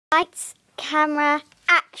Lights, camera,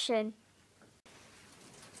 action.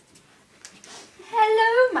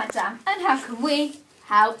 Hello, madam, and how can we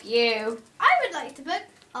help you? I would like to book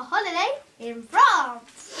a holiday in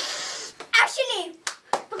France. Actually,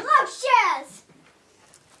 brochures.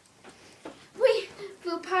 Oui,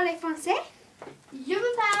 vous parlez français? Je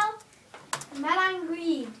m'appelle Madame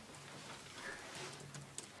Green.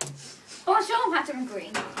 Bonjour, Madam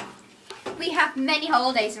Green. We have many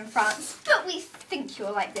holidays in France, but we think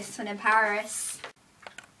you'll like this one in Paris.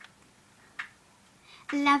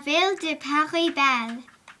 La ville de Paris belle.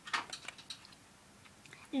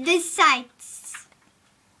 The sights.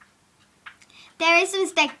 There are some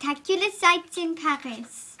spectacular sights in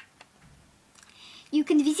Paris. You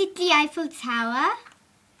can visit the Eiffel Tower,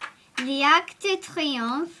 the Arc de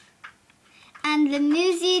Triomphe, and the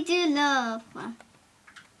Musée du Louvre.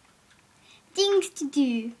 Things to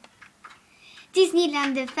do.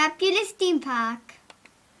 Disneyland, a fabulous theme park.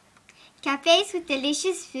 Cafes with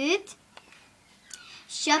delicious food.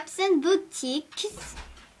 Shops and boutiques.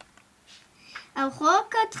 A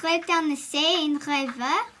walk or trip down the Seine in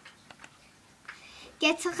river.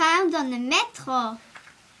 Get around on the metro.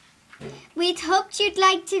 We'd hoped you'd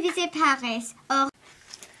like to visit Paris or...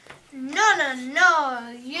 Non,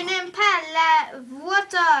 je n'aime pas la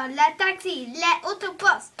voiture, la taxi,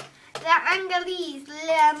 l'autobus, la anglaise,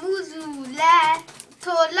 la mouzou, la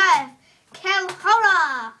toilette. Quelle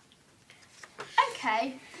horror!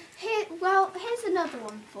 Okay. Here's another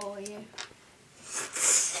one for you.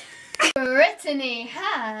 Brittany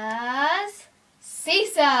has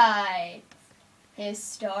seaside,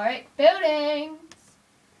 historic buildings,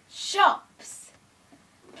 shops,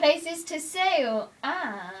 places to sail,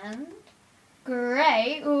 and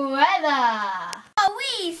great weather. Oh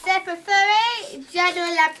oui, c'est préféré.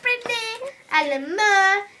 J'adore la prairie, à la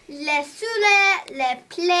mer, les soleils, les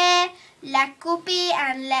plaies, la copie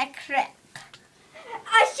et les crêpes.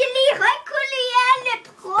 Actually, recueillir les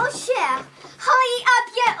brochures. Hurry up,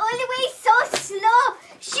 you're always so slow.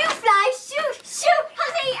 Shoo, fly, shoo,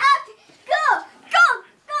 hurry up. Go.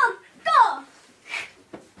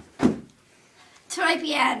 Très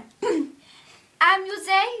bien.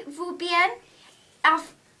 Amusez-vous bien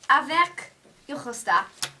avec Eurostar.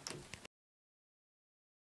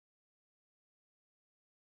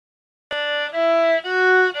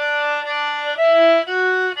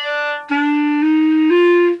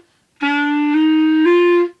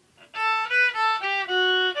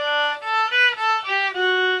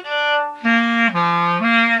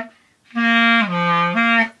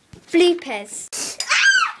 Bloopers.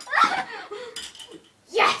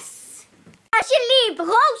 Yes! Actually,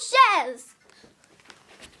 brochures.